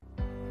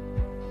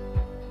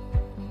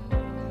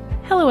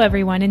Hello,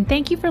 everyone, and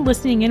thank you for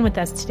listening in with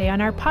us today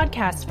on our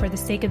podcast, For the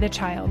Sake of the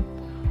Child.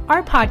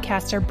 Our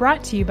podcasts are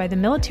brought to you by the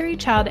Military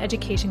Child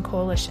Education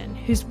Coalition,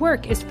 whose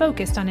work is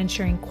focused on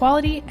ensuring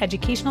quality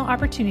educational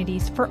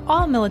opportunities for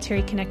all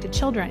military-connected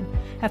children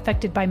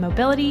affected by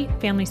mobility,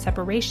 family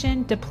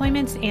separation,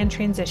 deployments, and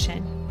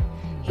transition.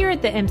 Here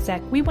at the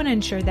MSEC, we want to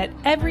ensure that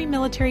every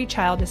military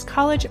child is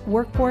college,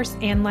 workforce,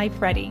 and life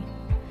ready.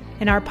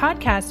 In our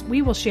podcast,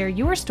 we will share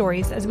your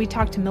stories as we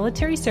talk to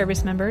military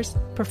service members,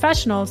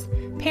 professionals,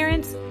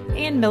 parents,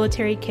 and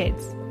military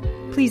kids.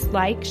 Please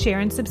like, share,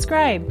 and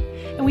subscribe.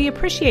 And we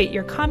appreciate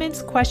your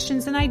comments,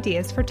 questions, and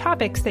ideas for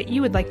topics that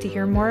you would like to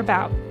hear more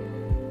about.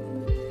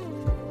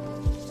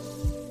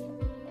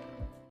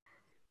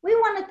 We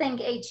want to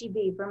thank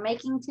HEB for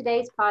making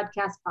today's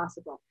podcast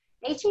possible.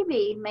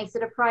 HEB makes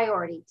it a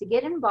priority to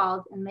get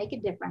involved and make a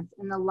difference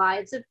in the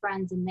lives of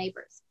friends and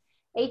neighbors.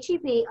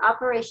 HEB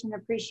Operation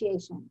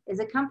Appreciation is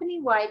a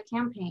company-wide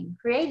campaign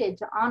created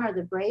to honor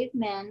the brave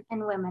men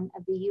and women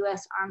of the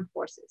U.S. Armed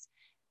Forces,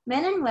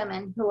 men and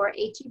women who are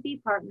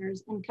HEB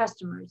partners and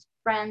customers,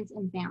 friends,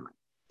 and family.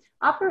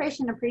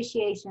 Operation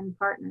Appreciation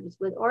partners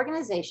with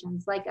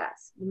organizations like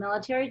us, the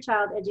Military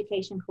Child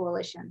Education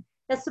Coalition,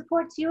 that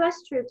supports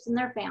U.S. troops and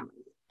their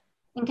families.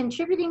 In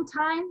contributing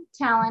time,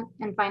 talent,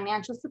 and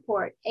financial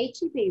support,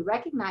 HEB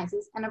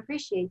recognizes and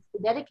appreciates the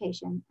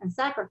dedication and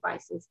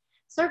sacrifices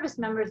service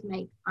members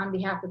make on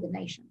behalf of the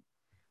nation.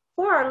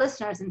 For our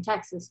listeners in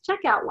Texas, check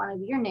out one of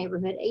your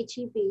neighborhood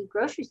HEB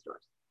grocery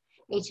stores.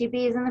 HEB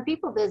is in the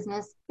people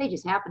business, they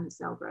just happen to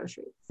sell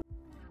groceries.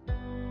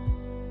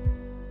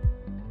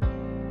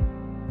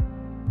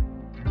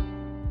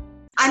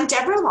 I'm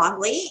Deborah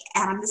Longley,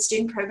 and I'm the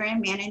Student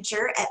Program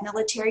Manager at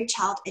Military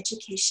Child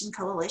Education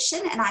Coalition,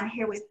 and I'm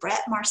here with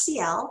Brett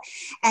Marciel,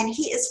 and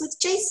he is with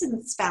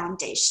Jason's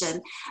Foundation.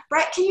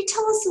 Brett, can you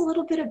tell us a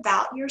little bit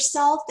about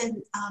yourself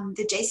and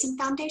the Jason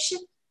Foundation?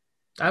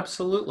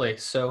 Absolutely.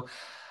 So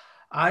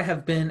I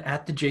have been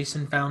at the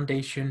Jason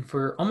Foundation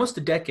for almost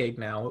a decade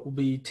now. It will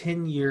be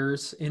 10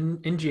 years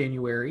in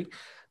January.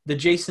 The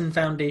Jason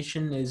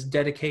Foundation is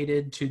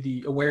dedicated to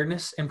the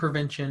awareness and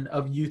prevention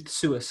of youth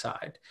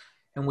suicide.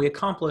 And we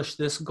accomplish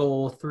this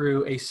goal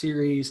through a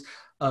series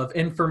of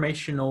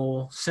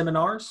informational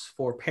seminars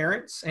for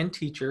parents and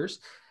teachers.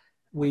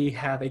 We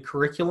have a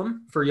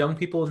curriculum for young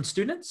people and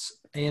students,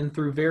 and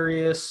through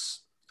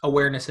various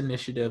awareness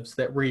initiatives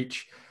that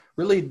reach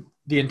really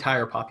the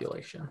entire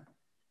population.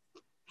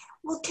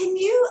 Well, can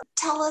you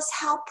tell us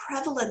how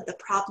prevalent the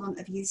problem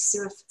of youth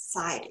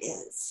suicide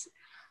is?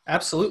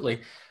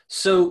 Absolutely.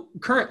 So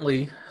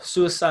currently,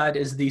 suicide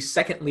is the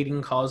second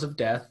leading cause of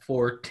death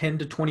for 10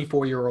 to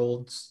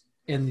 24-year-olds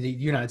in the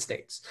United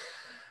States.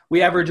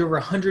 We average over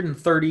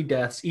 130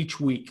 deaths each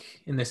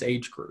week in this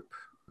age group.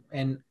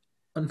 And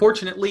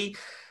unfortunately,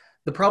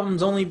 the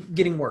problem's only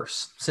getting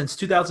worse. Since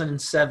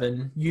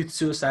 2007, youth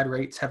suicide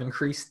rates have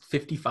increased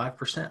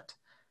 55%.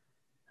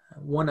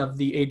 One of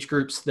the age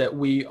groups that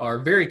we are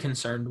very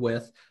concerned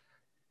with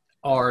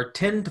are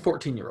 10 to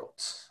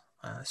 14-year-olds.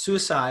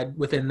 Suicide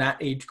within that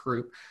age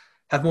group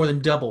have more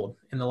than doubled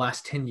in the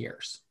last 10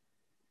 years.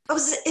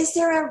 Is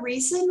there a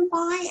reason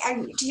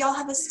why? Do y'all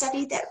have a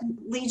study that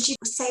leads you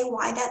to say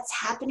why that's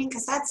happening?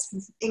 Because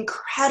that's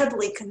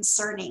incredibly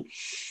concerning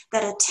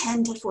that a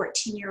 10 to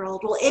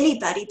 14-year-old, well,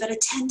 anybody, but a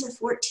 10 to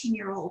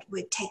 14-year-old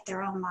would take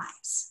their own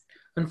lives.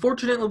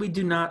 Unfortunately, we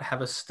do not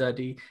have a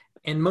study.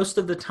 And most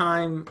of the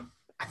time,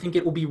 I think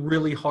it will be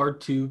really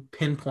hard to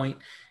pinpoint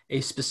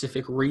a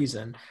specific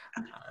reason.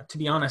 To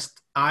be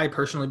honest, I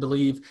personally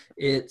believe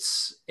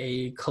it's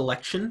a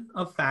collection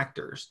of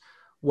factors.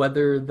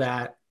 Whether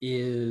that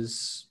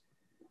is,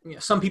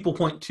 some people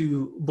point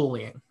to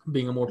bullying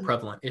being a more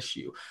prevalent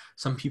issue.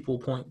 Some people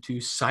point to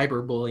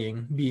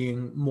cyberbullying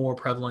being more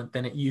prevalent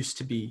than it used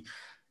to be.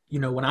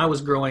 When I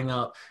was growing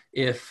up,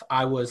 if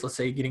I was, let's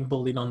say, getting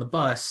bullied on the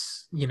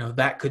bus,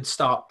 that could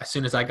stop as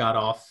soon as I got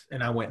off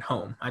and I went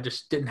home. I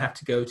just didn't have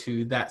to go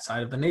to that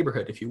side of the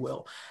neighborhood, if you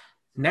will.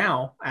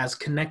 Now, as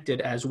connected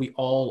as we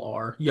all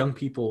are, young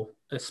people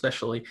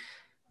especially,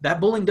 that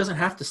bullying doesn't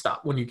have to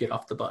stop when you get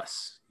off the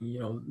bus.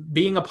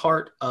 Being a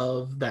part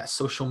of that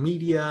social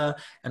media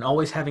and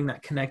always having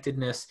that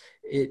connectedness,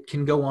 it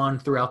can go on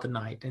throughout the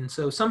night. And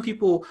so some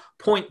people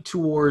point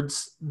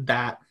towards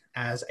that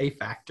as a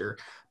factor,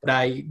 but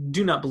I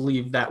do not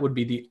believe that would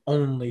be the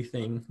only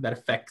thing that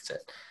affects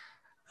it.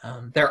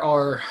 There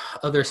are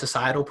other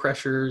societal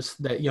pressures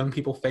that young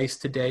people face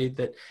today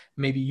that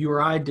maybe you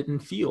or I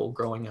didn't feel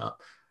growing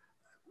up.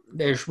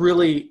 There's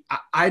really,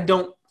 I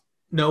don't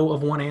know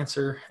of one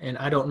answer, and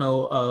I don't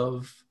know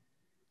of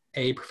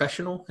a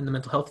professional in the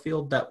mental health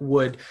field that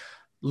would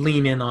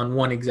lean in on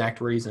one exact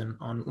reason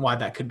on why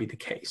that could be the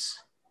case.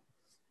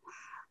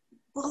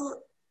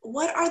 Well,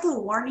 what are the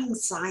warning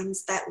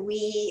signs that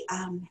we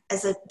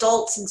as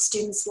adults in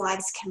students'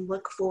 lives can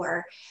look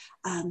for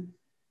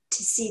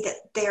to see that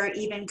they're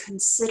even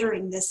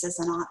considering this as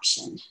an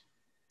option?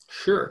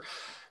 Sure.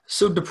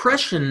 So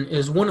depression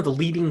is one of the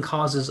leading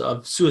causes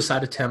of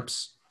suicide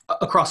attempts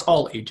across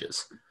all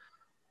ages.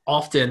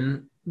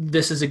 Often,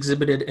 this is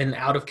exhibited in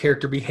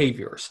out-of-character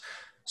behaviors.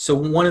 So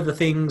one of the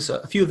things,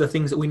 a few of the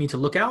things that we need to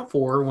look out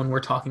for when we're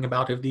talking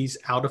about if these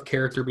out of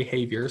character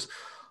behaviors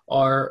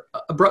are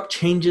abrupt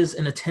changes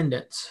in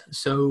attendance.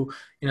 So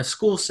in a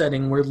school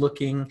setting, we're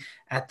looking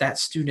at that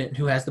student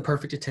who has the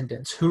perfect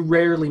attendance, who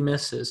rarely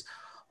misses.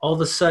 All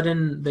of a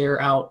sudden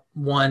they're out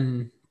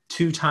 1-2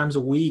 times a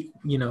week,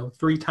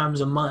 3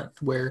 times a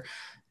month, where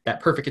that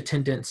perfect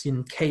attendance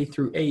in K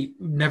through 8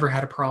 never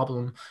had a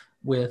problem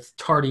with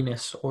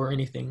tardiness or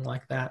anything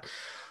like that.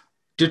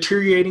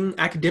 Deteriorating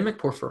academic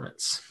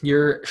performance.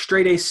 Your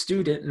straight A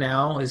student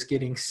now is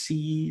getting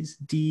C's,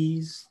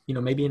 D's,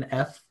 maybe an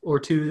F or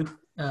 2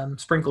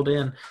 sprinkled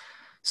in.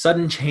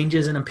 Sudden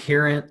changes in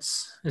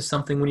appearance is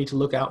something we need to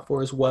look out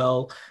for as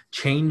well.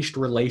 Changed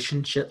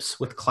relationships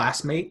with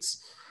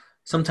classmates.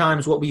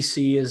 Sometimes what we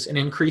see is an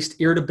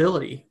increased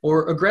irritability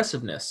or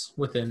aggressiveness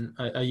within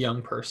a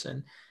young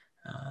person.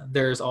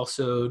 There's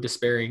also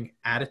despairing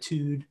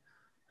attitude,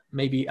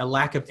 maybe a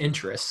lack of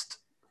interest.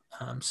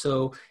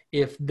 So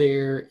if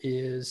there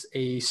is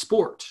a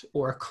sport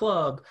or a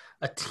club,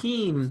 a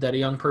team that a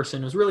young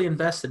person is really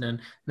invested in,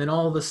 then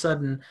all of a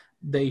sudden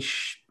they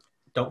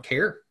don't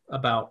care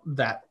about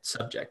that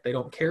subject. They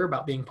don't care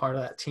about being part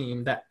of that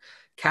team. That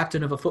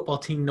captain of a football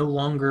team no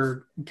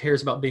longer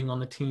cares about being on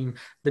the team.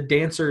 The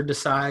dancer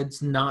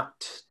decides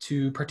not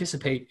to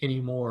participate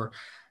anymore.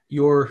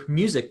 Your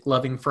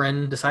music-loving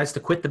friend decides to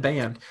quit the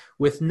band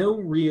with no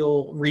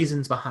real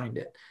reasons behind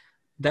it.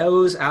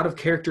 Those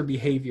out-of-character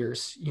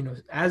behaviors,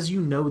 as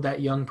that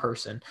young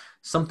person,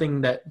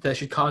 something that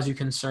should cause you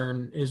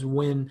concern is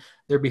when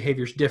their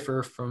behaviors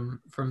differ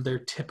from their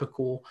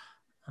typical,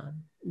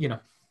 their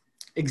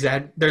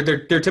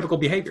typical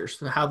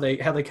behaviors, how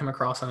they come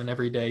across on an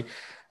everyday,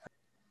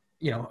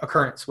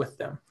 occurrence with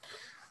them.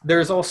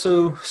 There's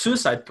also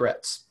suicide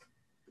threats.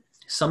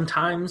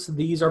 Sometimes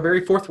these are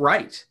very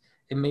forthright.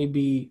 It may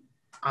be,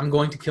 I'm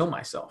going to kill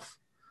myself.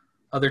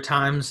 Other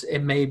times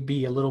it may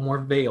be a little more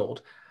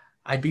veiled.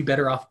 I'd be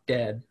better off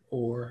dead,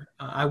 or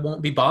I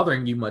won't be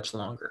bothering you much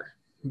longer.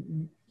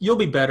 You'll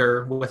be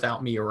better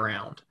without me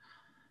around.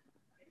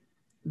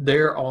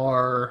 There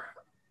are,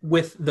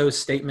 with those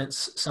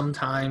statements,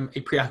 sometimes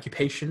a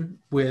preoccupation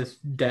with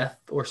death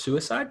or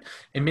suicide.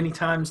 And many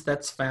times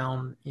that's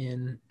found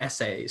in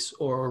essays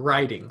or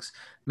writings,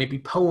 maybe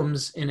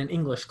poems in an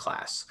English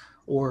class,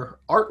 or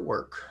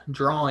artwork,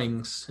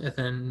 drawings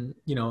within,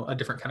 a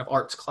different kind of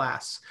arts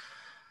class.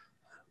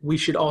 We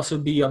should also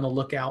be on the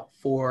lookout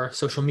for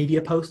social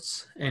media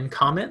posts and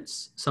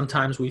comments.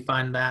 Sometimes we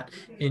find that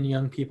in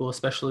young people,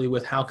 especially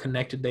with how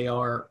connected they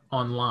are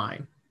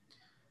online.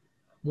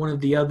 One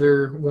of the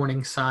other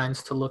warning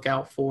signs to look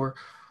out for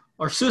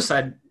are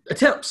suicide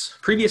attempts,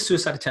 previous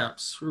suicide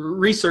attempts.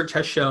 Research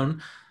has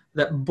shown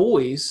that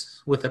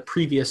boys with a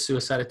previous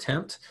suicide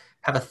attempt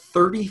have a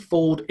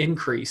 30-fold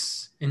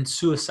increase in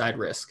suicide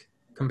risk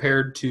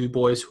compared to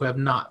boys who have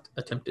not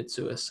attempted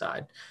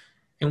suicide.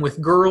 And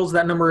with girls,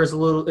 that number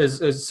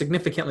is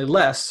significantly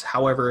less.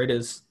 However, it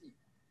is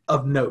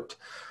of note.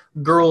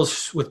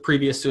 Girls with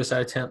previous suicide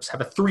attempts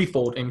have a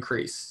 3-fold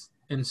increase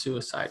in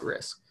suicide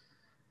risk.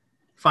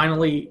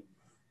 Finally,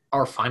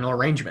 our final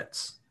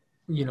arrangements.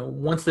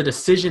 Once the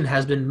decision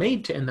has been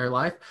made to end their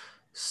life,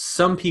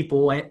 some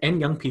people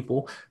and young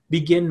people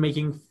begin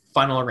making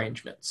final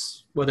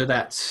arrangements, whether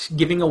that's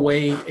giving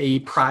away a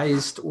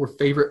prized or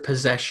favorite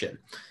possession.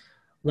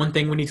 One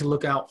thing we need to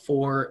look out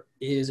for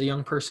is a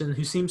young person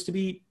who seems to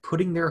be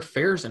putting their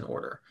affairs in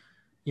order,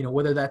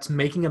 whether that's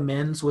making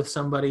amends with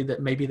somebody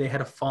that maybe they had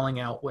a falling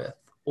out with,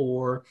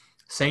 or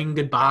saying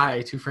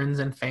goodbye to friends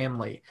and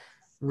family.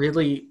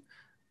 Really,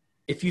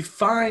 if you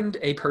find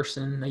a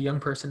person, a young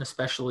person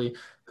especially,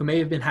 who may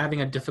have been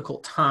having a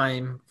difficult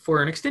time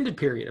for an extended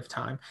period of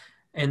time,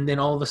 and then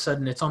all of a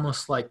sudden it's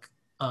almost like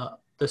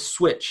the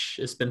switch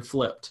has been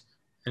flipped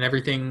and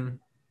everything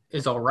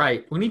is all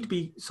right, we need to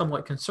be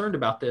somewhat concerned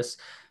about this,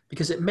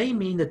 because it may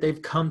mean that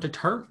they've come to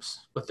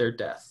terms with their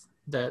death,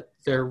 that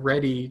they're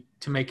ready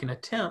to make an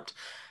attempt,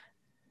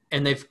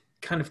 and they've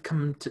kind of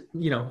come to,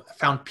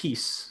 found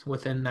peace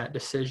within that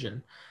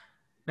decision.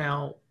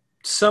 Now,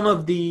 some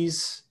of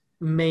these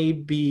may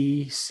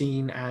be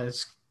seen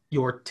as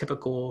your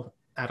typical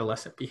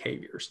adolescent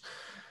behaviors.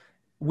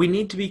 We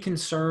need to be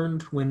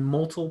concerned when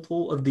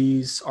multiple of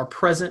these are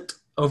present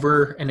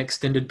over an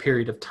extended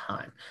period of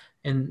time.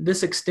 And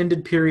this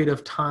extended period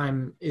of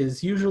time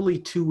is usually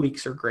 2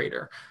 weeks or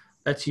greater.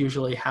 That's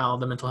usually how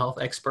the mental health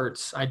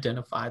experts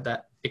identify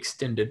that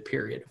extended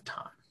period of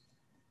time.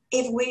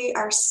 If we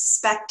are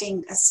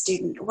suspecting a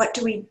student,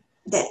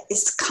 that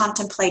is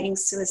contemplating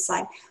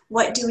suicide,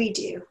 what do we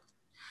do?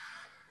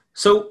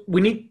 So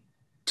we need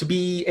to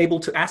be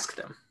able to ask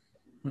them.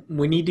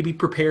 We need to be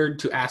prepared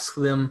to ask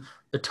them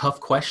the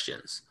tough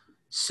questions.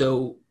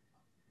 So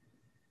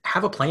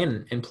have a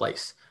plan in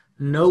place.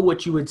 Know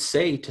what you would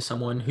say to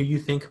someone who you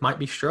think might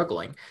be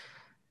struggling.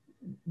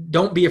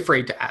 Don't be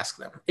afraid to ask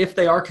them. If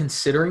they are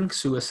considering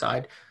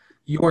suicide,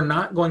 you are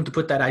not going to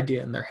put that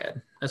idea in their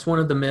head. That's one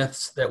of the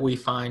myths that we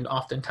find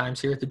oftentimes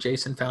here at the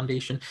Jason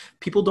Foundation.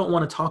 People don't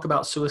want to talk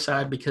about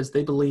suicide because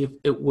they believe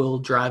it will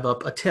drive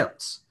up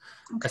attempts.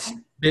 That's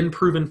been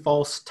proven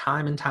false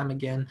time and time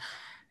again.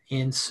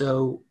 And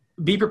so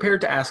be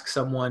prepared to ask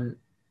someone,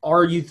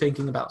 are you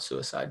thinking about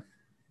suicide?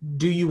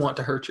 Do you want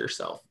to hurt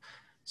yourself?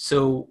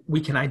 So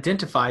we can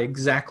identify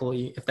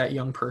exactly if that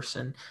young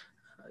person,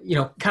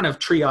 kind of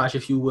triage,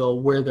 if you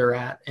will, where they're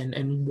at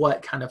and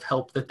what kind of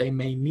help that they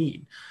may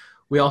need.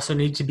 We also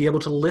need to be able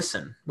to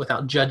listen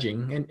without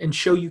judging and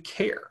show you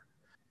care.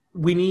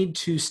 We need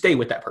to stay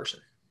with that person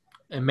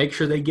and make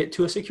sure they get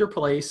to a secure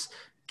place,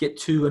 get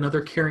to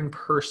another caring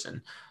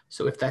person.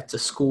 So if that's a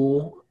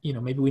school,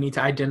 maybe we need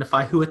to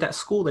identify who at that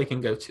school they can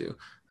go to,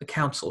 a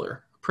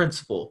counselor, a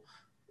principal,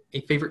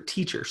 a favorite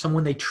teacher,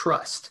 someone they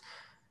trust.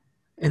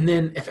 And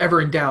then if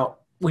ever in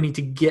doubt, we need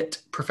to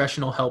get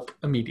professional help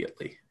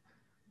immediately.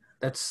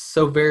 That's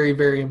so very,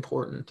 very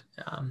important.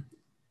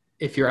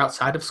 If you're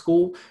outside of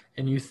school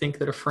and you think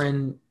that a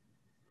friend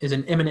is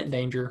in imminent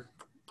danger,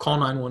 call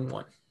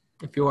 911.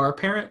 If you are a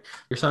parent,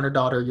 your son or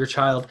daughter, your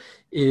child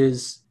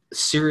is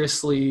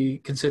seriously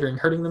considering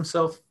hurting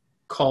themselves,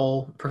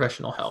 call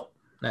professional help.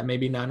 That may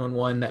be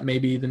 911, that may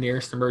be the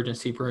nearest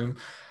emergency room.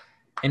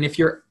 And if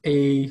you're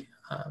a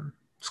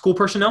school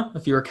personnel,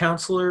 if you're a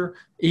counselor,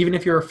 even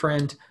if you're a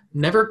friend,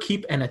 never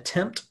keep an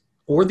attempt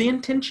or the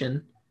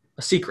intention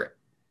a secret.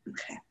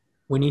 Okay.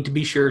 We need to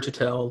be sure to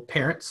tell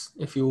parents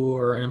if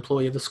you're an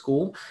employee of the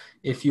school,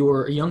 if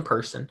you're a young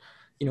person.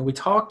 We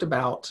talked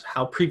about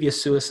how previous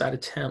suicide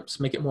attempts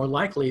make it more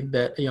likely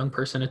that a young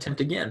person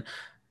attempt again.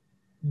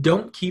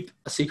 Don't keep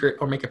a secret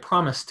or make a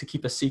promise to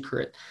keep a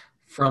secret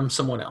from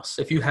someone else.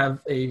 If you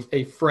have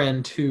a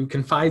friend who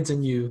confides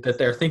in you that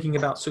they're thinking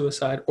about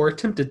suicide or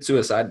attempted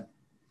suicide,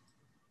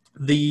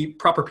 the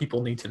proper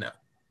people need to know.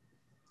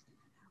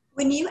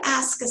 When you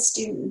ask a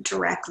student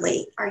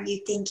directly, are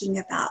you thinking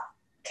about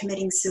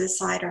committing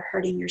suicide or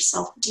hurting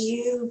yourself?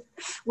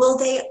 Will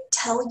they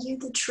tell you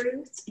the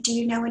truth? Do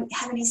you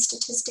have any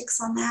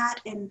statistics on that?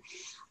 And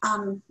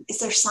is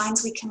there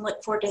signs we can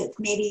look for to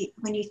maybe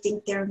when you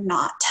think they're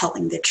not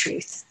telling the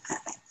truth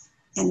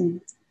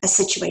in a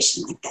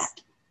situation like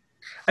that?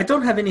 I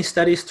don't have any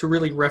studies to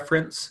really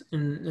reference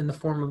in the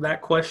form of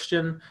that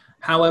question.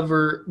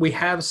 However, we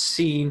have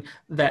seen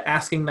that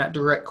asking that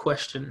direct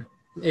question,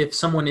 if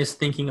someone is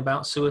thinking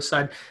about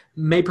suicide,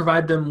 may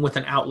provide them with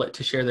an outlet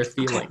to share their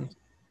feelings,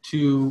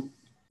 to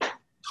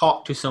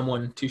talk to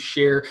someone, to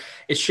share.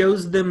 It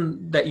shows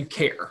them that you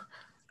care.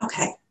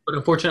 Okay. But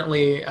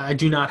unfortunately, I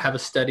do not have a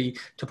study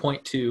to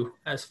point to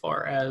as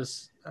far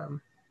as,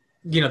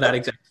 that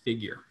exact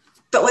figure.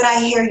 But what I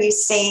hear you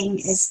saying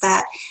is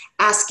that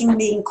asking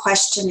the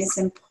question is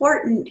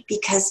important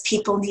because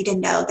people need to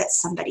know that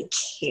somebody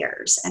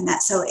cares, and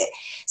that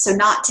so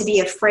not to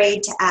be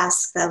afraid to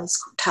ask those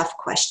tough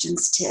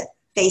questions, to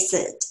face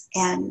it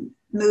and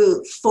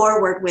move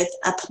forward with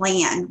a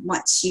plan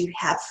once you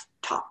have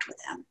talked with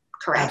them.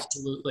 Correct?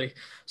 Absolutely.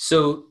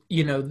 So,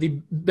 the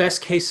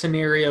best case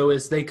scenario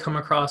is they come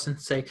across and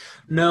say,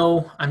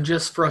 no, I'm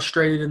just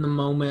frustrated in the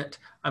moment.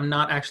 I'm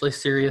not actually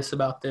serious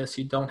about this.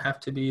 You don't have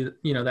to be,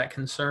 that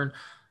concerned.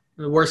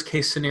 The worst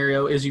case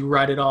scenario is you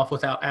write it off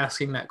without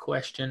asking that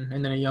question.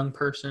 And then a young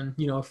person,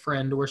 a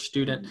friend or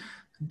student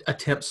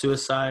attempts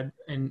suicide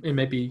and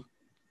maybe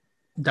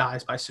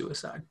dies by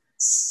suicide.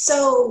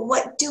 So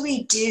what do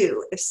we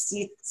do if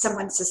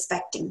someone's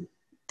suspecting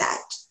that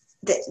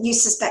you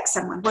suspect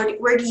someone?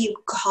 Where do you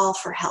call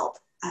for help?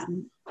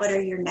 What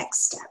are your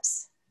next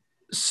steps?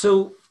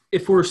 So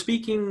if we're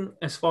speaking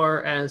as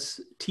far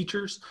as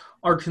teachers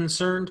are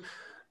concerned,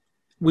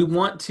 we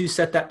want to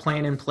set that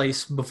plan in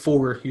place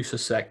before you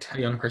suspect a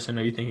young person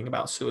may be thinking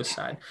about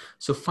suicide.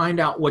 So find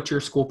out what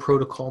your school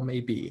protocol may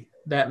be.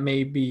 That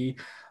may be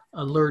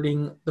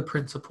alerting the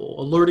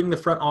principal, alerting the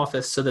front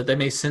office so that they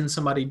may send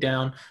somebody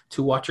down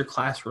to watch your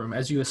classroom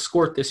as you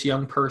escort this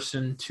young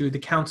person to the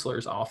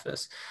counselor's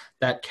office.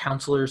 That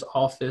counselor's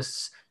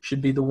office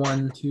should be the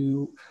one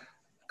to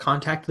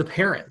contact the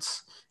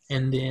parents.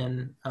 And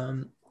then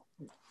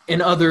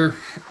in other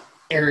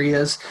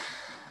areas,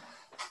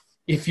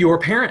 if you're a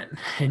parent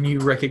and you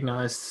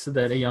recognize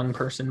that a young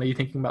person may be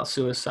thinking about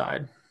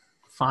suicide,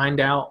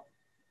 find out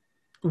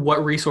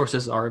what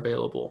resources are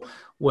available,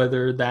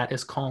 whether that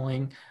is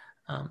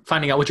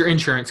finding out what your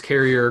insurance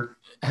carrier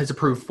has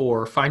approved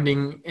for,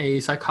 finding a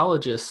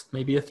psychologist,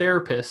 maybe a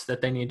therapist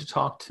that they need to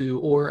talk to,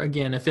 or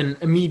again, if in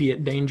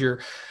immediate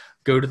danger,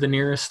 go to the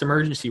nearest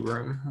emergency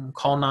room,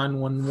 call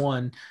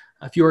 911.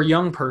 If you're a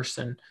young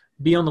person,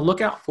 be on the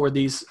lookout for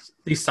these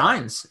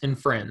signs in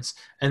friends,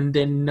 and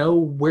then know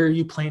where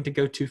you plan to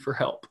go to for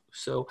help.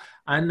 So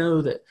I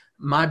know that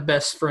my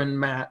best friend,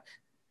 Matt,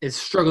 is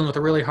struggling with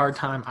a really hard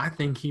time. I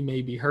think he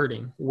may be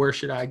hurting. Where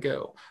should I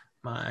go?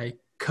 My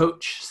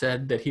coach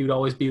said that he would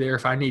always be there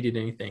if I needed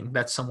anything.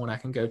 That's someone I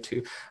can go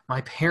to.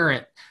 My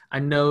parent, I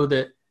know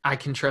that I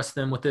can trust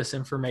them with this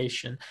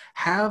information.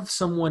 Have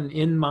someone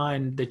in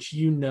mind that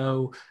you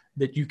know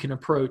that you can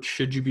approach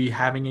should you be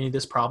having any of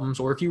these problems,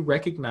 or if you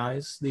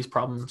recognize these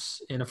problems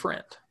in a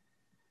friend.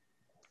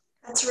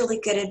 That's really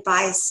good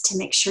advice, to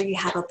make sure you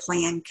have a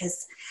plan,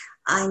 because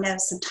I know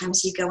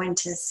sometimes you go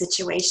into a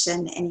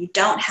situation and you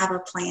don't have a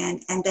plan,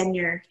 and then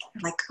you're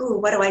like, oh,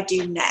 what do I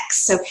do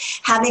next? So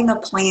having a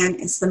plan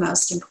is the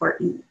most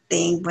important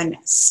thing when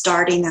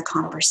starting a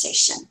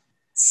conversation.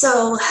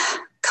 So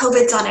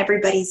COVID's on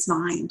everybody's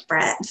mind,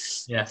 Brett.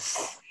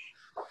 Yes.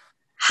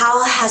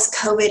 How has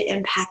COVID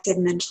impacted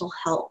mental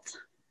health?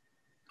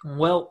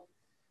 Well,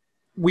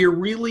 we're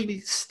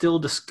really still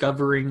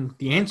discovering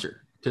the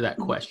answer to that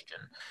question.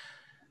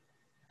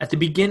 At the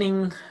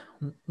beginning,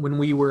 when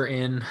we were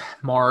in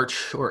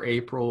March or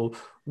April,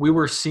 we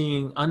were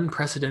seeing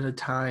unprecedented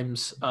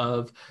times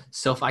of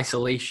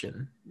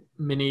self-isolation.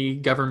 Many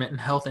government and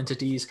health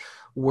entities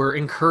were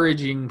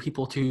encouraging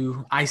people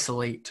to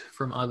isolate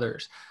from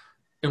others.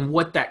 And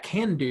what that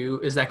can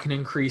do is that can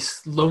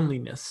increase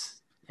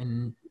loneliness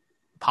and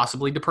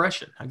possibly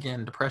depression.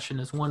 Again, depression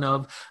is one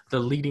of the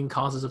leading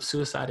causes of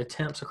suicide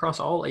attempts across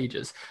all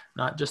ages,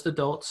 not just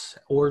adults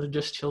or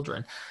just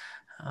children.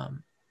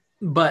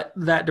 But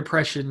that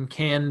depression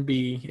can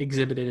be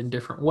exhibited in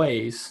different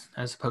ways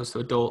as opposed to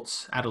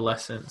adults,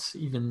 adolescents,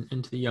 even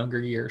into the younger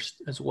years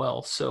as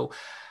well. So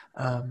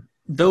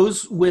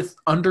those with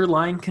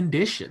underlying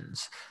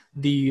conditions,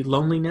 the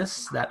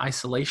loneliness, that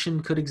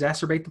isolation could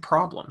exacerbate the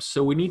problems.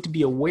 So we need to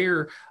be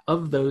aware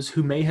of those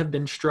who may have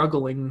been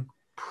struggling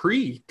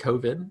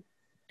pre-COVID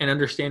and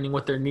understanding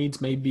what their needs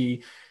may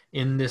be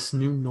in this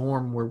new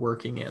norm we're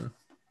working in.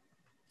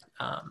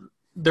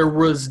 There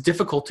was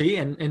difficulty,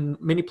 and in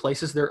many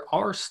places there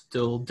are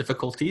still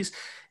difficulties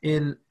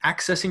in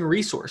accessing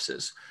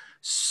resources.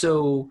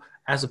 So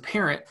as a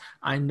parent,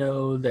 I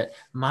know that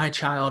my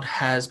child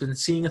has been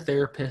seeing a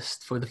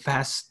therapist for the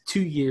past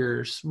 2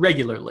 years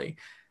regularly.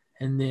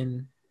 And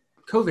then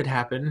COVID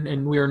happened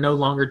and we are no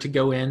longer to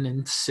go in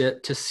and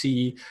sit to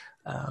see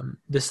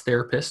this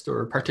therapist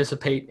or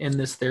participate in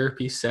this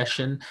therapy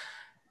session.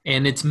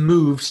 And it's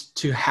moved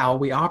to how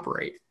we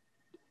operate.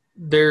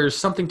 There's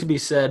something to be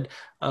said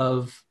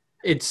of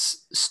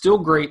it's still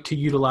great to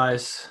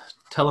utilize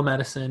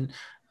telemedicine,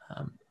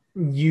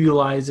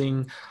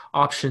 utilizing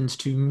options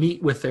to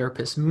meet with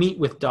therapists, meet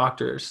with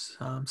doctors,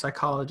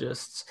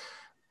 psychologists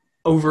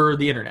over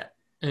the internet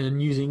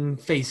and using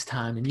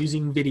FaceTime and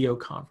using video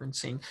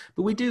conferencing.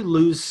 But we do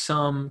lose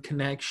some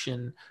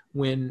connection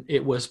when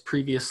it was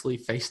previously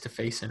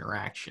face-to-face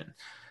interaction.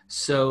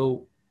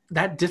 So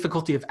that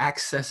difficulty of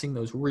accessing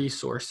those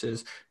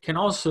resources can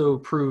also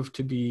prove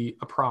to be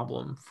a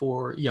problem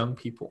for young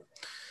people.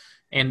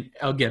 And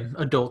again,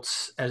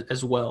 adults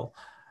as well.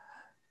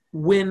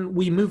 When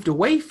we moved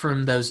away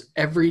from those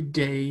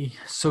everyday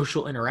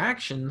social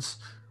interactions,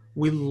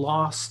 we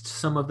lost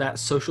some of that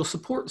social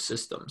support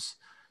systems.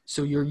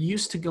 So you're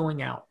used to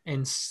going out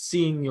and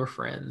seeing your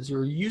friends.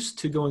 You're used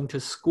to going to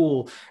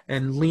school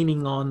and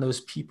leaning on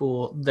those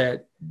people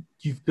that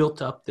you've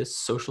built up this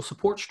social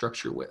support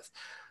structure with.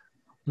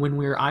 When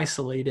we're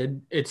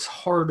isolated, it's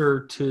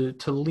harder to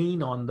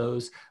lean on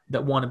those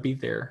that want to be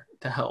there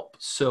to help.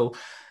 So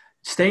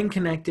staying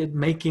connected,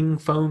 making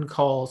phone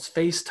calls,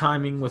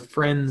 FaceTiming with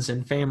friends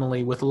and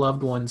family, with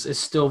loved ones is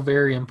still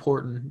very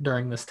important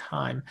during this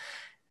time.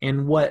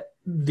 And what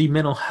the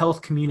mental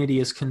health community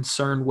is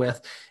concerned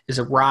with is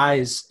a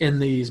rise in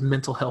these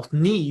mental health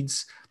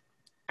needs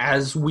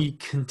as we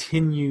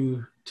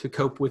continue to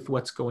cope with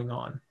what's going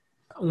on.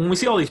 When we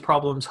see all these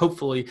problems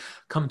hopefully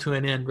come to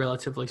an end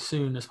relatively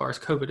soon as far as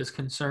COVID is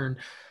concerned,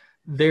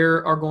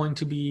 there are going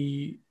to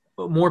be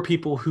more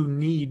people who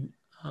need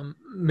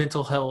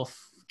mental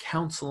health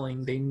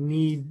counseling. They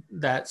need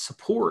that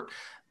support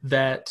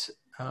that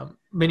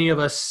many of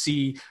us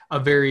see a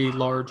very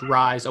large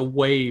rise, a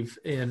wave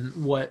in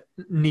what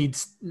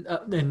needs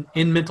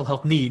in mental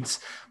health needs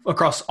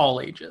across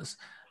all ages.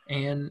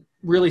 And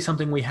really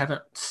something we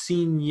haven't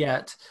seen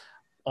yet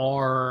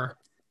are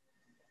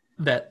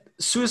that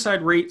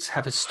suicide rates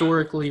have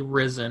historically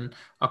risen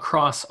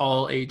across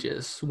all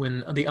ages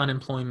when the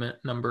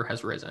unemployment number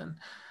has risen.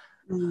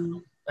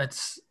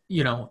 That's,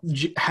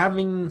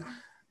 having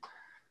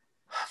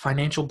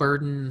financial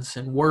burdens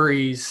and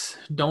worries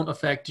don't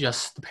affect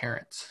just the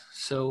parents.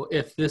 So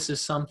if this is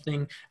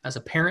something as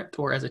a parent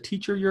or as a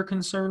teacher you're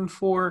concerned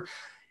for,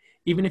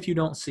 even if you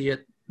don't see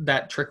it,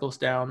 that trickles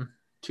down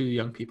to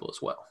young people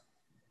as well.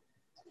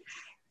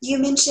 You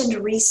mentioned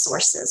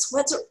resources.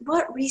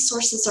 What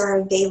resources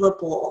are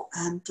available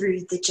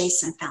through the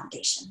Jason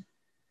Foundation?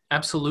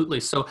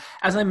 Absolutely. So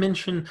as I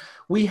mentioned,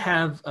 we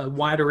have a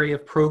wide array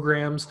of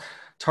programs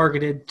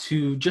targeted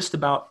to just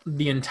about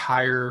the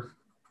entire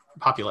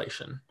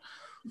population.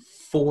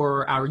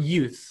 For our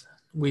youth,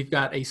 we've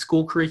got a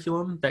school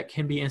curriculum that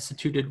can be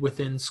instituted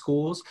within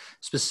schools,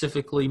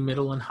 specifically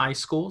middle and high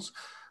schools.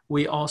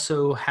 We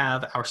also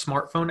have our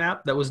smartphone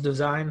app that was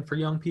designed for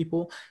young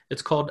people.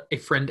 It's called A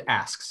Friend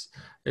Asks.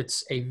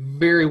 It's a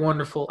very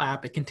wonderful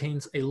app. It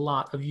contains a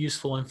lot of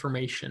useful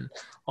information.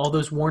 All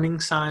those warning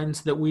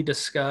signs that we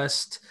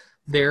discussed,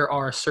 there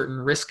are certain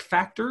risk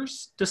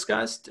factors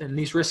discussed, and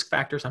these risk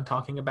factors I'm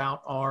talking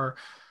about are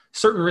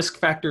certain risk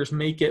factors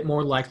make it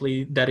more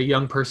likely that a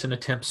young person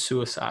attempts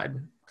suicide.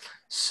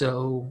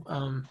 So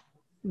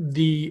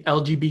the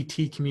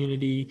LGBT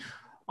community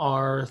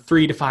are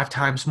 3 to 5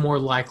 times more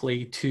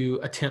likely to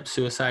attempt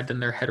suicide than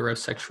their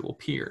heterosexual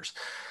peers.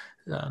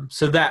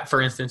 So that,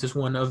 for instance, is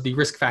one of the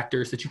risk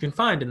factors that you can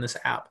find in this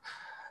app.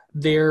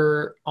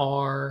 There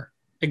are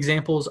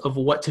examples of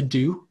what to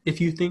do if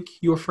you think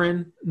your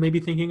friend may be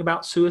thinking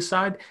about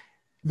suicide.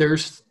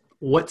 There's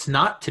what's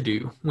not to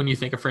do when you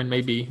think a friend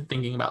may be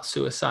thinking about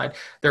suicide.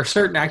 There are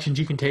certain actions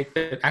you can take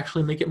that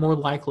actually make it more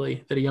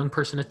likely that a young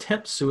person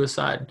attempts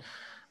suicide.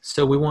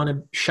 So we want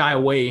to shy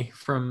away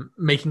from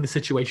making the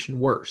situation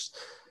worse.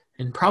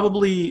 And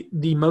probably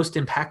the most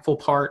impactful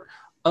part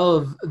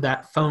of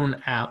that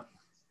phone app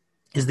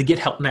is the Get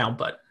Help Now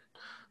button.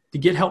 The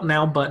Get Help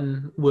Now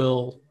button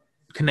will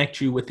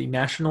connect you with the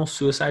National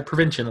Suicide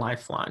Prevention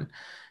Lifeline.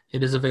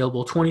 It is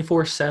available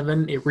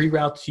 24/7. It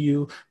reroutes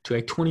you to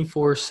a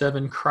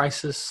 24/7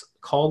 crisis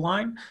call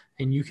line,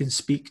 and you can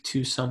speak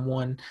to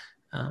someone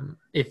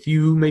if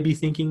you may be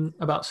thinking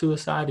about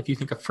suicide, if you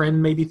think a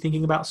friend may be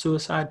thinking about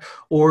suicide,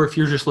 or if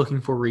you're just looking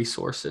for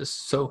resources.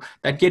 So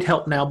that Get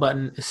Help Now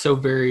button is so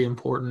very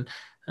important.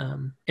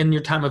 In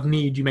your time of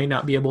need, you may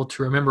not be able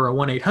to remember a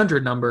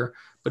 1-800 number,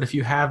 but if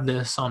you have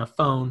this on a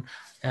phone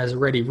as a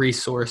ready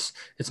resource,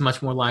 it's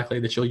much more likely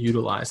that you'll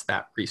utilize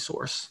that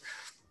resource.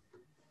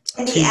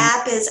 And the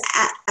app is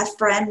A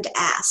Friend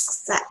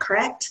Asks, is that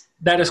correct?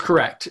 That is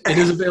correct. Okay. It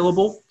is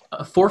available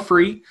for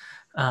free.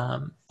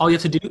 All you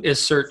have to do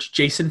is search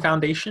Jason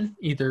Foundation,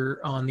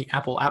 either on the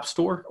Apple App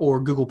Store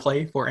or Google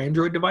Play for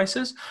Android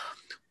devices.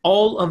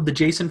 All of the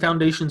Jason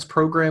Foundation's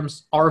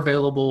programs are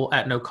available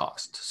at no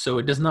cost. So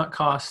it does not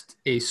cost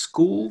a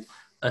school,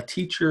 a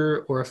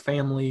teacher, or a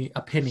family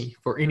a penny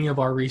for any of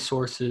our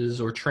resources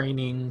or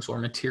trainings or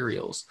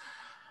materials.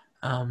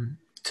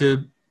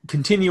 To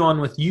continue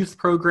on with youth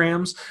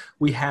programs,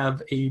 we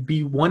have a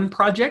Be1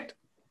 project.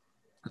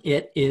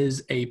 It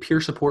is a peer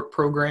support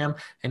program,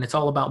 and it's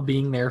all about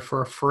being there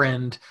for a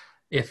friend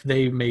if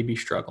they may be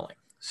struggling.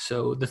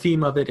 So the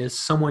theme of it is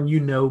someone you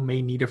know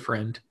may need a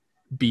friend,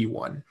 be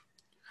one.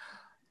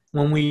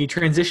 When we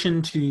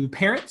transition to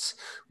parents,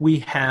 we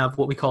have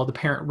what we call the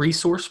Parent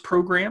Resource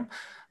Program.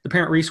 The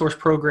Parent Resource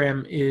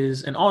Program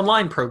is an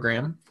online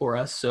program for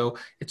us. So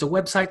it's a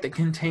website that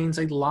contains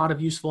a lot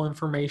of useful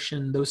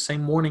information, those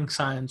same warning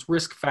signs,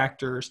 risk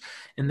factors,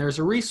 and there's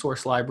a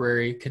resource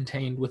library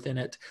contained within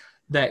it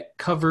that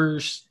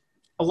covers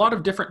a lot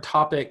of different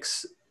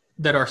topics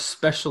that are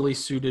specially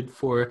suited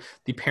for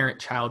the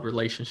parent-child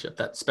relationship,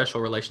 that special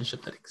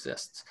relationship that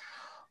exists.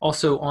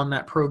 Also on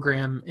that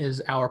program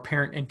is our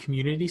parent and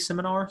community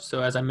seminar.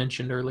 So as I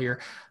mentioned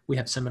earlier, we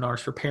have seminars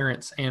for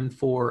parents and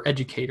for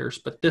educators,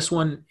 but this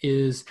one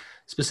is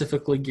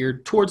specifically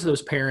geared towards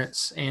those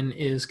parents and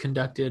is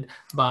conducted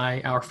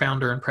by our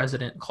founder and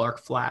president, Clark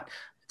Flatt.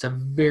 It's a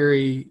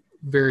very,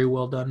 very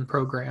well done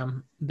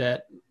program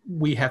that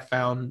we have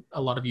found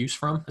a lot of use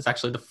from. It's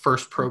actually the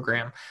first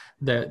program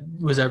that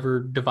was ever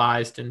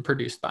devised and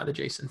produced by the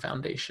Jason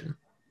Foundation.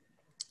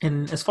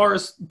 And as far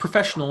as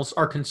professionals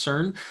are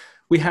concerned,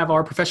 we have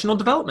our professional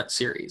development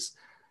series.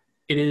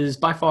 It is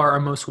by far our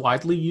most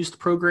widely used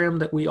program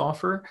that we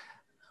offer.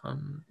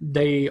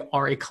 They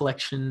are a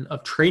collection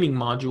of training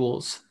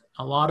modules.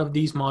 A lot of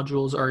these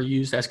modules are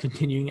used as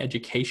continuing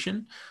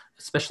education,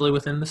 especially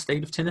within the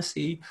state of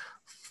Tennessee,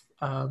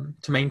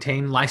 to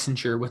maintain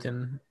licensure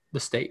within the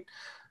state.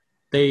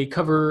 They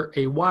cover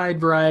a wide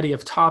variety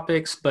of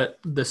topics, but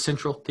the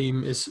central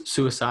theme is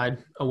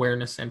suicide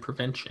awareness and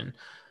prevention.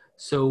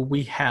 So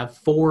we have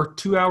 4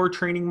 2-hour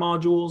training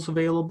modules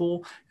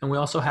available, and we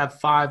also have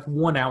 5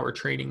 1-hour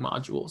training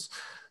modules.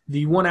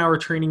 The 1-hour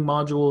training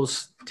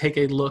modules take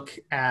a look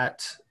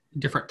at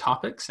different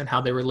topics and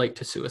how they relate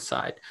to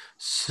suicide.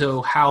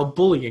 So how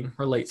bullying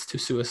relates to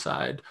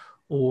suicide,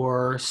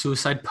 or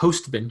suicide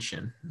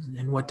postvention,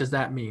 and what does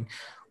that mean?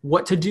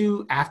 What to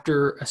do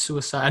after a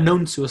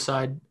known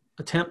suicide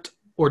attempt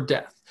or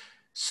death.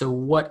 So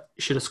what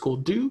should a school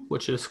do?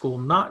 What should a school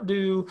not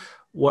do?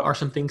 What are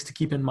some things to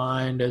keep in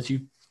mind as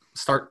you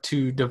start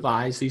to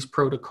devise these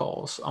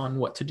protocols on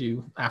what to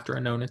do after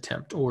a known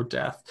attempt or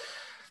death?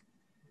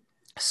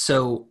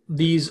 So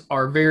these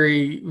are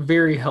very,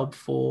 very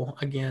helpful.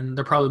 Again,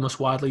 they're probably the most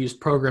widely used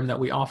program that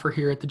we offer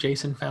here at the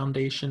Jason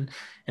Foundation.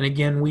 And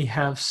again, we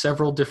have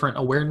several different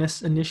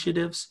awareness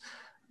initiatives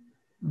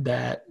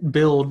that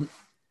build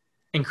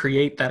and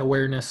create that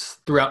awareness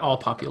throughout all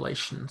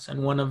populations.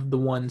 And one of the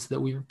ones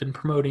that we've been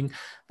promoting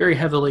very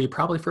heavily,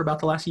 probably for about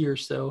the last year or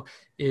so,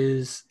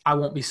 is I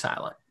Won't Be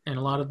Silent. And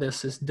a lot of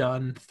this is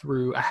done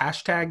through a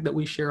hashtag that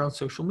we share on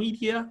social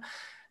media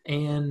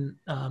and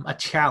a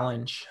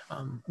challenge,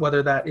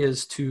 whether that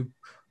is to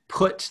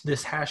put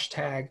this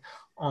hashtag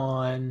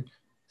on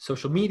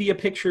social media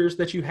pictures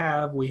that you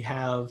have. We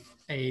have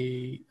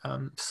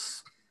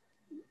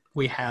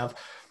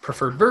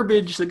preferred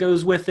verbiage that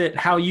goes with it,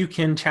 how you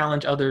can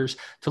challenge others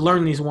to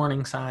learn these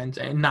warning signs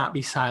and not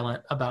be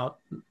silent about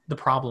the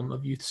problem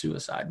of youth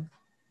suicide.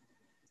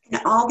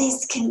 And all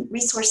these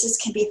resources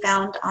can be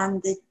found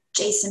on the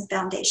Jason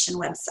Foundation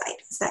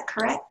website. Is that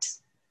correct?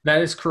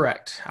 That is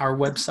correct. Our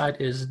website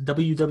is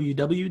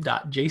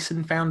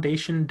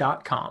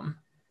www.jasonfoundation.com.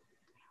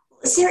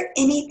 Is there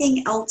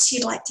anything else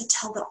you'd like to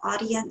tell the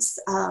audience,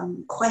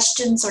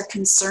 questions or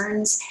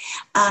concerns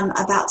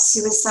about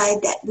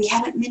suicide that we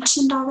haven't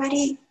mentioned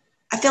already?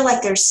 I feel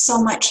like there's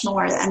so much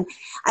more, and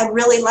I'd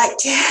really like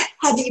to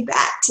have you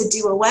back to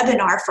do a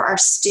webinar for our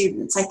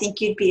students. I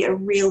think you'd be a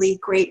really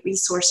great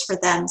resource for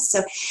them.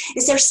 So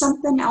is there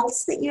something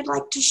else that you'd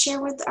like to share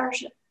with our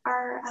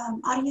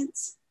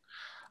audience?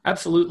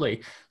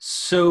 Absolutely.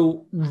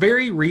 So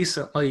very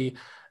recently,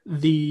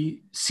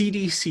 the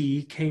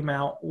CDC came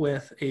out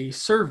with a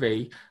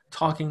survey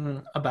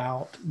talking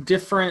about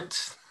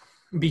different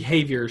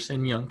behaviors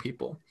in young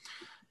people.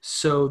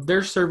 So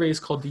their survey is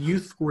called the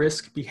Youth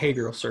Risk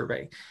Behavioral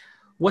Survey.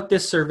 What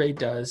this survey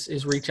does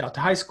is reach out to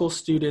high school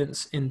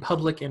students in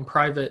public and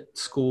private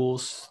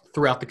schools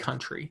throughout the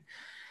country.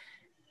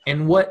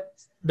 And what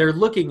they're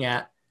looking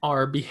at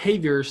are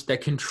behaviors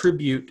that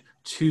contribute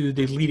to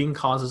the leading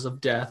causes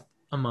of death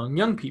among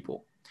young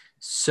people.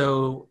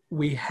 So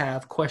we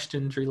have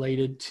questions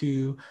related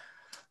to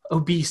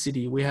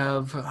obesity. We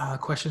have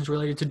questions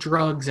related to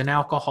drugs and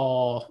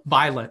alcohol,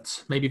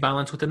 violence, maybe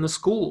violence within the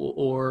school,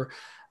 or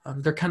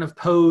they're kind of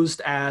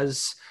posed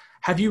as,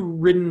 have you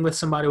ridden with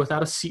somebody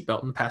without a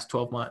seatbelt in the past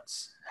 12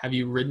 months? Have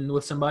you ridden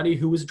with somebody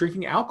who was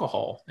drinking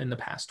alcohol in the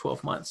past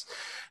 12 months?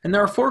 And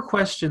there are 4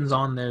 questions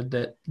on there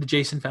that the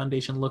Jason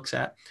Foundation looks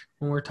at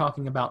when we're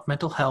talking about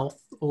mental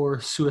health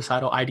or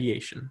suicidal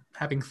ideation,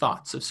 having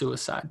thoughts of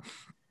suicide.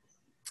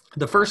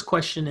 The first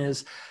question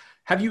is,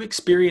 have you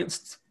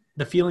experienced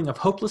the feeling of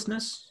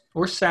hopelessness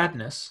or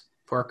sadness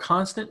for a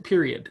constant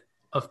period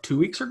of 2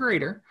 weeks or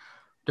greater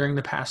during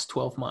the past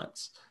 12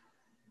 months?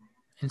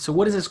 And so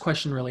what is this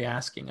question really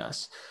asking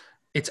us?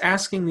 It's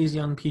asking these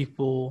young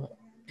people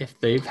if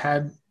they've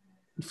had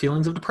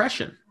feelings of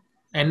depression,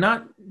 and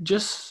not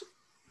just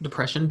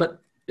depression, but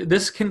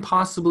this can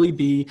possibly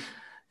be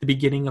the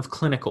beginning of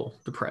clinical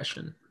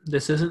depression.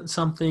 This isn't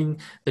something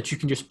that you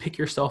can just pick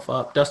yourself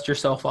up, dust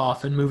yourself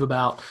off, and move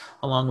about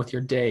along with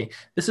your day.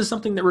 This is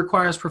something that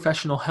requires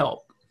professional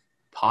help,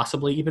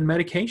 possibly even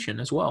medication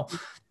as well.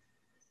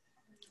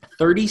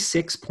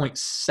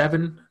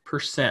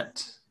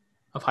 36.7%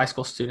 of high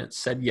school students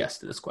said yes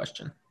to this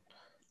question.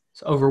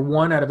 So over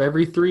 1 out of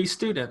every 3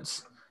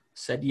 students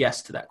said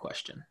yes to that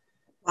question.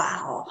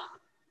 Wow.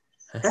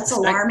 That's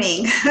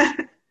alarming.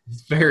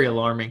 It's very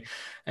alarming.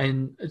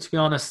 And to be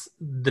honest,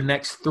 the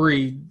next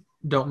 3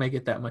 don't make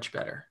it that much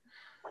better.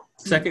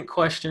 Second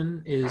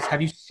question is,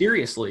 have you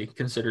seriously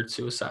considered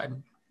suicide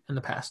in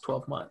the past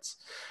 12 months?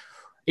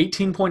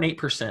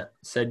 18.8%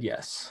 said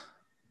yes.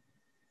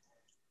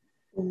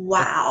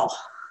 Wow.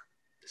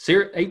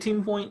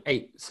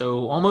 18.8.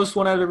 So almost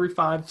 1 out of every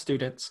 5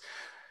 students.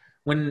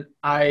 When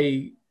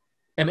I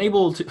am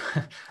able to,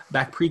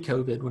 back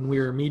pre-COVID, when we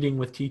were meeting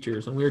with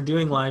teachers, when we were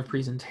doing live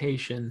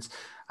presentations,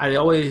 I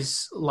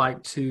always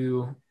like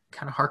to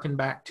kind of harken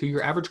back to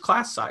your average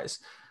class size.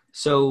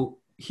 So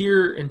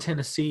here in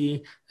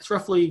Tennessee, it's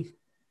roughly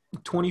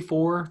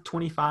 24,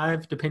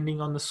 25, depending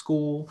on the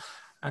school.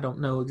 I don't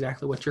know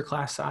exactly what your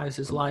class size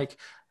is like.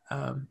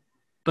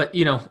 But,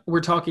 you know,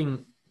 we're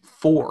talking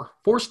 4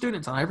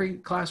 students on every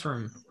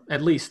classroom,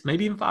 at least,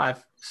 maybe even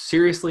 5,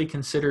 seriously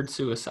considered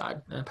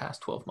suicide in the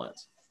past 12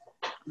 months.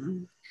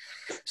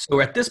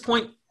 So at this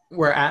point,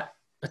 we're at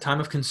a time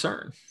of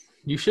concern.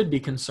 You should be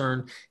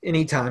concerned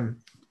anytime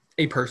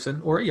a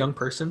person or a young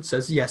person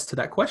says yes to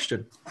that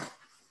question.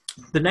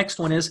 The next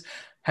one is,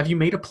 have you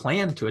made a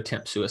plan to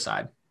attempt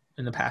suicide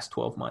in the past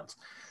 12 months?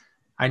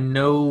 I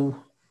know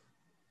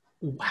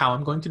how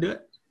I'm going to do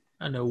it.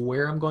 I know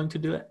where I'm going to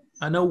do it.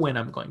 I know when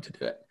I'm going to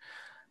do it.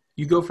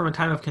 You go from a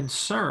time of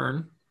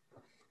concern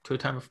to a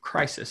time of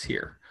crisis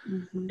here.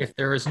 Mm-hmm. If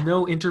there is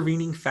no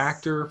intervening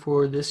factor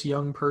for this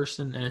young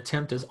person, an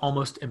attempt is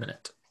almost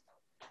imminent.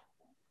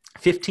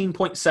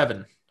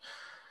 15.7,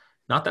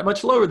 not that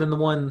much lower than the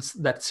ones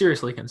that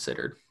seriously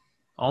considered.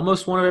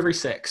 Almost 1 of every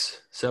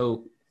 6.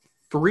 So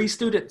 3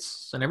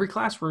 students in every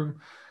classroom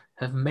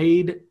have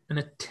made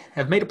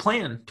a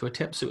plan to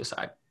attempt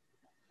suicide.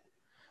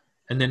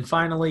 And then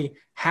finally,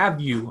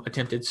 have you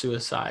attempted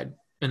suicide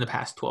in the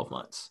past 12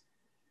 months?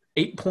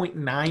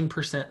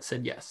 8.9%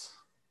 said yes.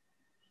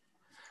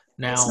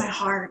 Now, it's my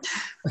heart.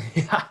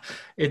 Yeah,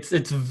 it's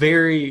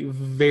very,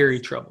 very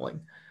troubling.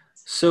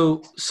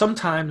 So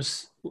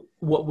sometimes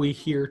what we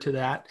hear to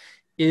that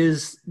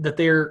is that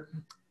they're,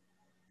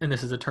 and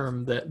this is a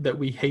term that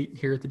we hate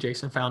here at the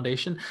Jason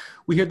Foundation,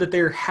 we hear that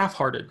they're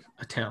half-hearted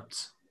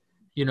attempts.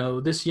 You know,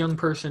 this young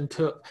person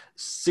took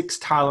 6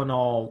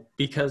 Tylenol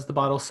because the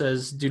bottle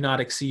says do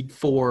not exceed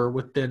 4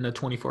 within a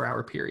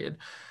 24-hour period.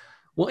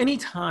 Well,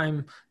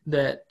 anytime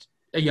that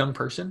a young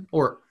person,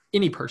 or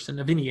any person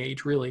of any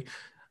age really,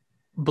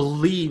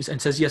 believes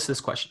and says yes to this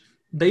question,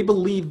 they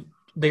believe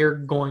they're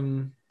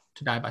going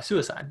to die by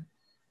suicide.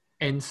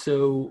 And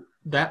so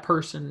that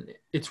person,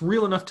 it's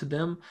real enough to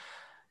them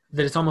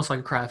that it's almost like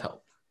a cry of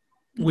help.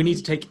 Mm-hmm. We need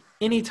to take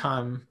any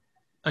time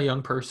a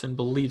young person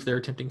believes they're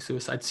attempting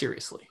suicide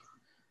seriously.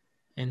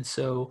 And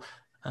so,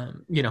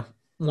 you know,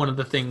 one of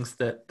the things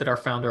that our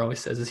founder always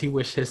says is he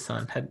wished his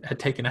son had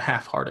taken a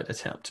half-hearted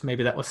attempt.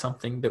 Maybe that was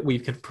something that we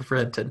could have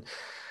prevented.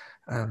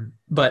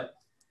 But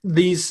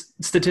these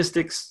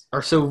statistics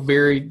are so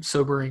very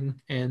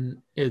sobering,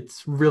 and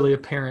it's really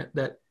apparent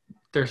that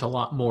there's a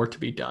lot more to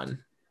be done.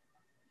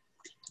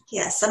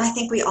 Yes, and I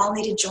think we all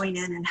need to join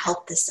in and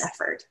help this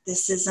effort.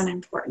 This is an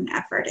important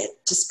effort. It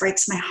just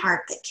breaks my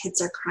heart that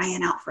kids are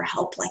crying out for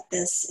help like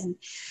this. And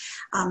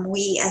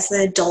we as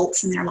the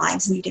adults in their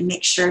lives need to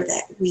make sure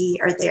that we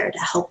are there to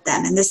help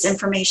them. And this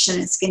information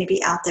is going to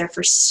be out there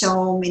for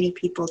so many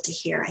people to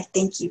hear. I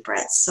thank you,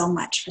 Brett, so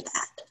much for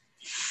that.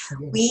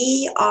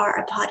 We are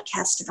a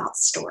podcast about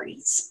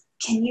stories.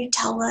 Can you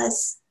tell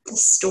us the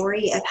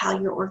story of how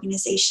your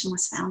organization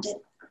was founded?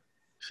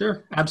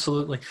 Sure,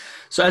 absolutely.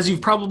 So as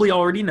you've probably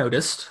already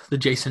noticed, the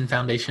Jason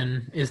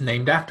Foundation is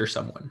named after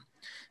someone.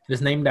 It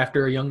is named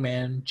after a young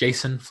man,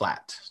 Jason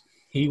Flatt.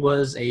 He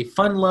was a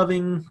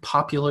fun-loving,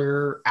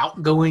 popular,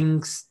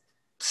 outgoing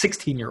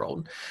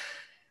 16-year-old.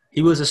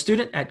 He was a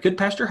student at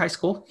Goodpasture High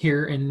School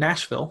here in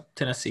Nashville,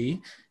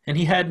 Tennessee, and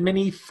he had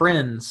many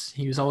friends.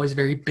 He was always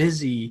very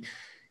busy.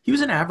 He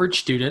was an average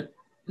student,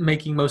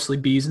 making mostly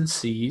B's and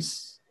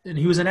C's, and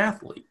he was an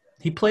athlete.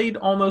 He played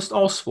almost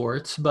all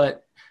sports,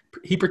 but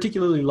he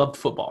particularly loved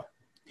football.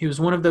 He was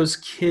one of those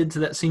kids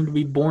that seemed to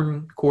be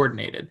born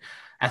coordinated.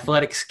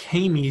 Athletics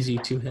came easy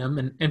to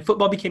him, and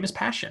football became his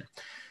passion.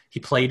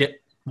 He played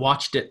it,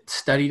 watched it,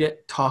 studied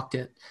it, talked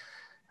it.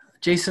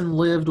 Jason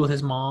lived with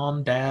his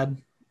mom, dad,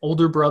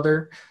 older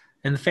brother,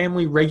 and the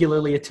family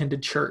regularly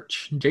attended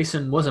church.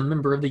 Jason was a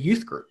member of the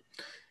youth group.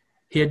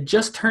 He had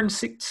just turned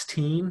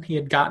 16. He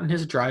had gotten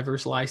his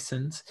driver's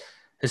license.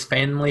 His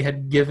family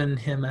had given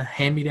him a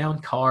hand-me-down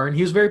car, and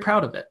he was very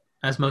proud of it,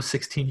 as most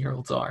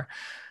 16-year-olds are.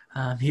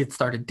 He had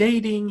started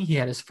dating. He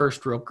had his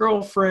first real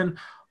girlfriend.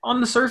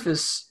 On the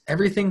surface,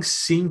 everything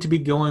seemed to be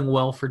going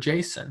well for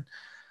Jason.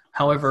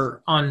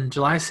 However, on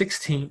July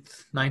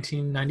 16th,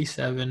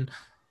 1997,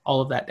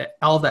 all of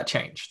that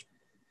changed.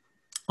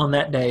 On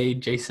that day,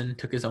 Jason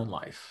took his own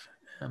life.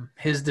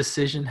 His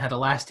decision had a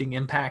lasting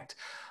impact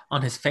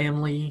on his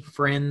family,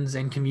 friends,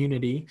 and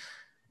community.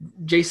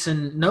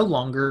 Jason no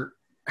longer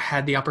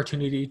had the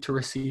opportunity to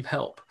receive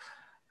help.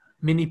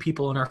 Many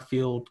people in our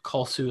field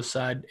call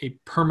suicide a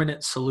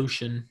permanent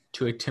solution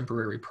to a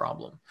temporary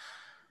problem.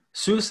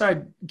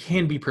 Suicide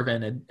can be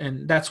prevented,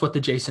 and that's what the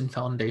Jason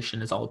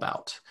Foundation is all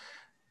about.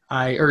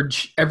 I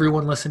urge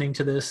everyone listening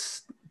to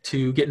this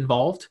to get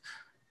involved.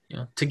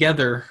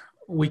 Together,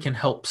 we can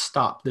help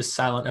stop this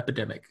silent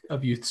epidemic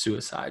of youth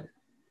suicide.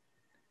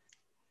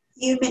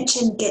 You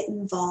mentioned get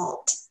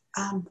involved.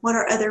 What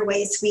are other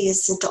ways we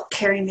as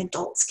caring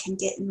adults can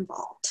get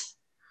involved?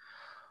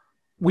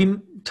 We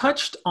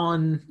touched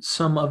on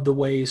some of the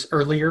ways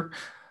earlier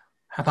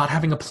about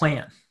having a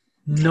plan,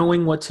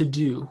 knowing what to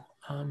do.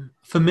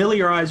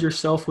 Familiarize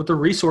yourself with the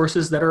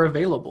resources that are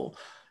available.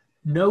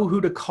 Know who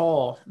to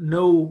call.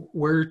 Know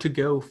where to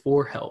go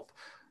for help.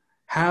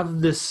 Have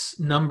this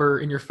number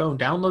in your phone.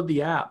 Download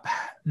the app.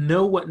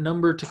 Know what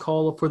number to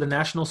call for the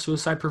National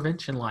Suicide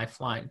Prevention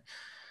Lifeline.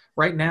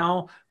 Right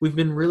now, we've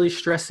been really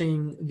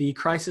stressing the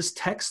crisis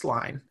text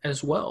line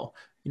as well.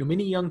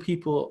 Many young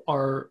people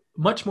are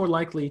much more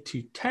likely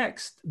to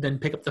text than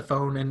pick up the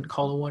phone and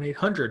call a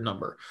 1-800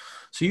 number.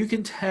 So you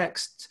can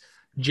text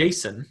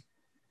Jason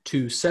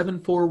to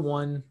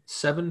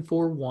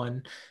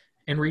 741-741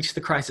 and reach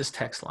the crisis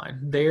text line.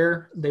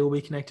 There, they will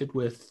be connected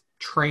with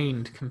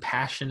trained,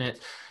 compassionate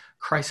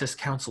crisis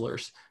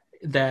counselors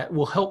that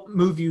will help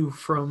move you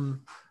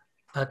from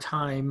a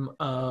time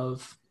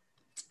of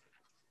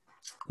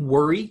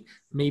worry,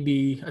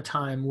 maybe a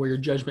time where your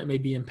judgment may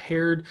be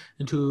impaired,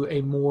 into a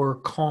more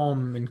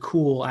calm and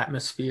cool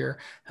atmosphere.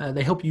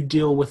 They help you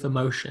deal with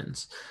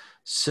emotions.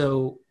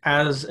 So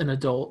as an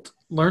adult,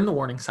 learn the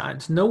warning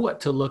signs, know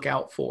what to look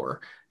out for,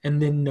 and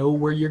then know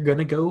where you're going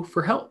to go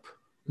for help.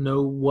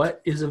 Know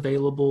what is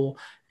available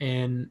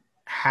and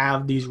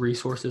have these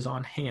resources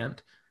on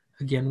hand.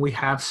 Again, we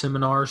have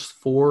seminars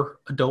for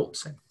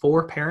adults and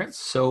for parents,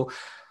 so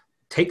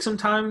take some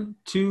time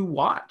to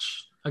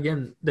watch.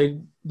 Again,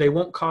 they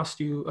won't cost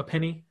you a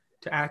penny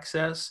to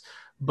access,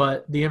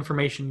 but the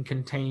information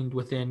contained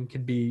within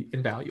can be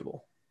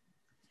invaluable.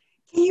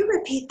 Can you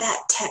repeat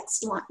that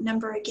text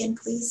number again,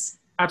 please?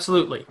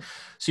 Absolutely.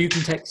 So you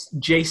can text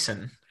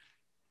Jason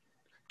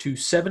to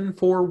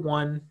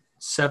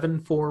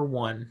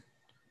 741-741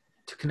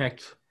 to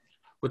connect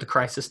with the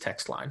crisis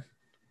text line.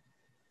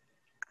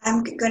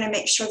 I'm going to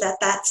make sure that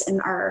that's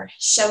in our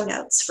show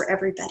notes for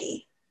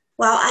everybody.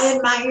 Well, I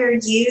admire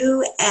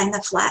you and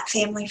the Flatt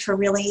family for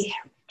really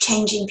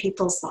changing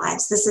people's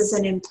lives. This is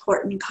an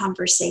important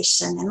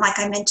conversation. And like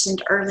I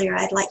mentioned earlier,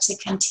 I'd like to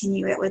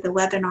continue it with a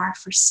webinar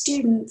for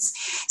students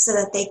so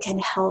that they can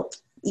help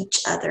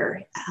each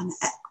other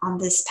on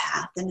this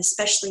path, and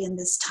especially in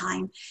this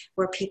time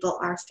where people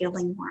are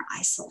feeling more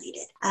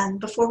isolated.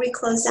 Before we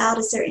close out,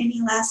 is there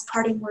any last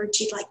parting words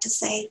you'd like to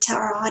say to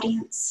our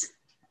audience?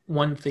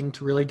 One thing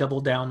to really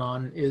double down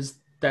on is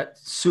that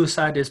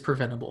suicide is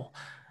preventable.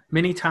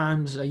 Many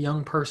times a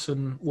young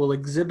person will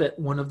exhibit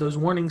one of those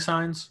warning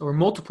signs or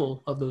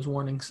multiple of those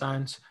warning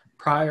signs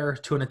prior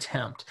to an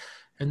attempt.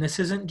 And this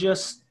isn't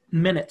just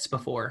minutes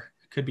before.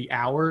 It could be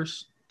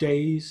hours,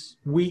 days,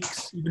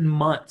 weeks, even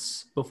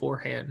months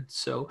beforehand.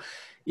 So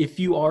if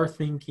you are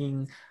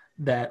thinking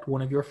that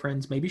one of your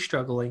friends may be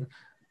struggling,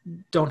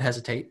 don't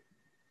hesitate.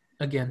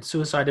 Again,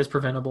 suicide is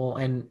preventable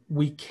and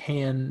we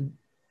can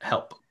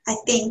help. I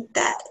think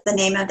that the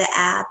name of the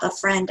app, A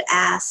Friend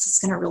Asks, is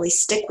going to really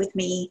stick with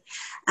me.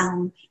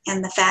 And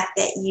the fact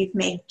that you've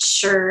made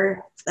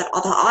sure that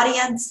all the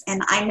audience,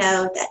 and I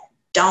know that,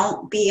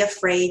 don't be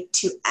afraid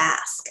to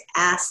ask.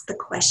 Ask the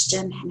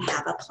question and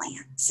have a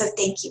plan. So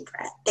thank you,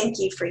 Brett. Thank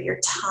you for your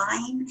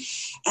time.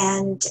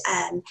 And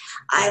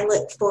I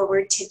look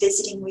forward to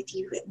visiting with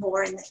you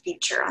more in the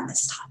future on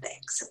this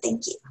topic. So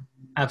thank you.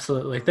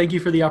 Absolutely. Thank you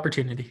for the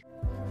opportunity.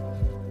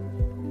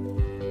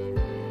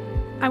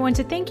 I want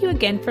to thank you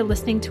again for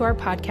listening to our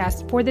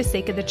podcast, For the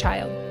Sake of the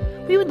Child.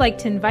 We would like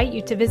to invite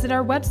you to visit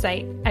our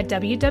website at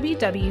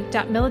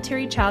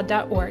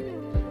www.militarychild.org.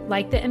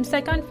 Like the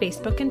MSEC on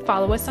Facebook and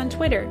follow us on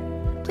Twitter.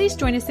 Please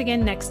join us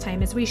again next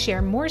time as we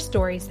share more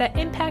stories that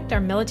impact our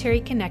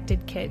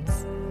military-connected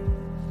kids.